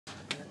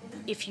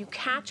If you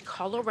catch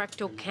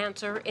colorectal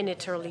cancer in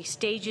its early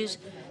stages,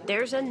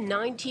 there's a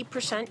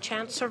 90%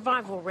 chance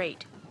survival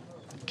rate.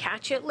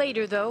 Catch it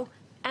later, though,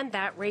 and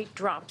that rate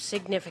drops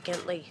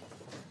significantly.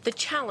 The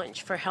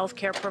challenge for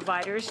healthcare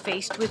providers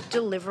faced with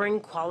delivering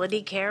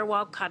quality care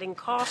while cutting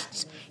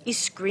costs is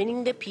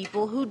screening the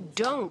people who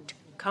don't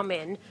come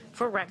in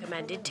for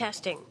recommended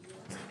testing.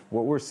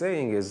 What we're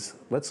saying is,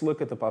 let's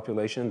look at the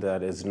population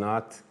that is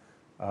not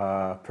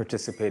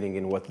participating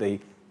in what they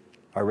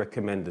are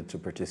recommended to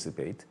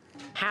participate.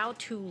 How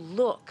to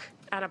look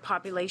at a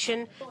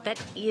population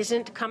that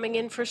isn't coming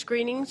in for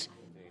screenings?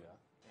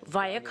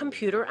 Via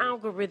computer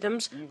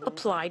algorithms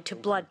applied to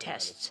blood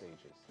tests.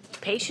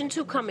 Patients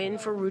who come in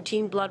for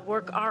routine blood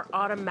work are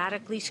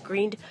automatically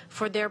screened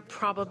for their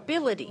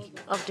probability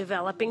of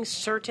developing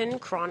certain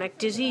chronic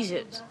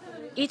diseases.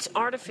 It's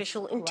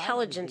artificial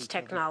intelligence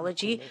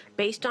technology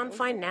based on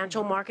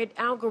financial market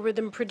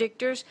algorithm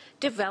predictors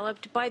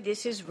developed by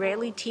this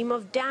Israeli team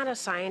of data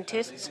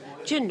scientists,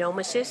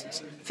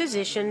 genomicists,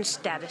 physicians,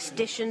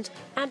 statisticians,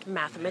 and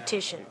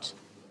mathematicians.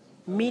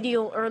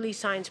 Medial early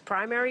signs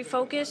primary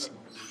focus?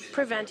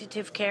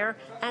 Preventative care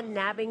and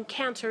nabbing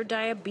cancer,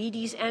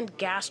 diabetes, and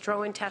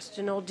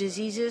gastrointestinal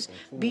diseases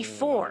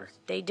before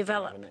they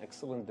develop.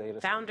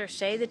 Founders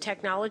say the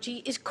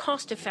technology is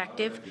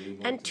cost-effective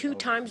and 2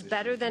 times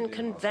better than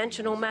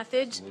conventional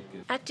methods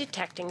at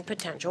detecting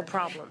potential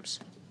problems.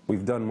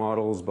 We've done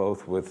models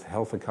both with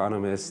health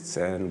economists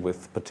and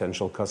with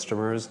potential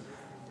customers,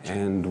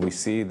 and we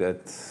see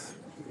that,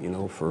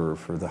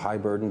 for the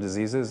high-burden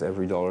diseases,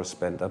 every dollar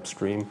spent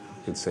upstream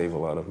could save a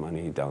lot of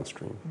money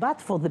downstream.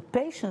 But for the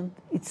patient,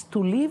 it's to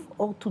live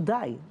or to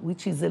die,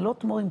 which is a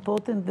lot more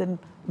important than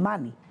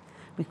money.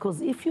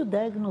 Because if you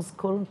diagnose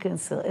colon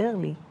cancer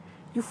early,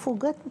 you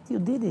forget that you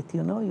did it,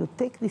 You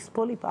take this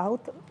polyp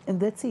out and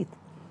that's it.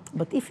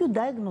 But if you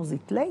diagnose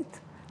it late,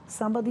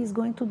 somebody is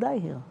going to die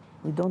here.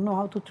 We don't know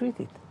how to treat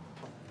it.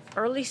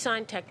 Early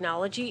sign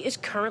technology is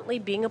currently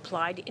being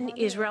applied in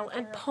Israel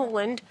and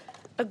Poland.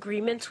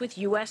 Agreements with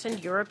U.S.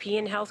 and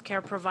European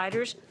healthcare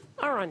providers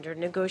are under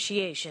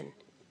negotiation.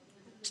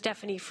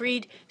 Stephanie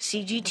Freid,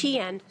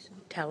 CGTN,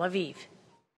 Tel Aviv.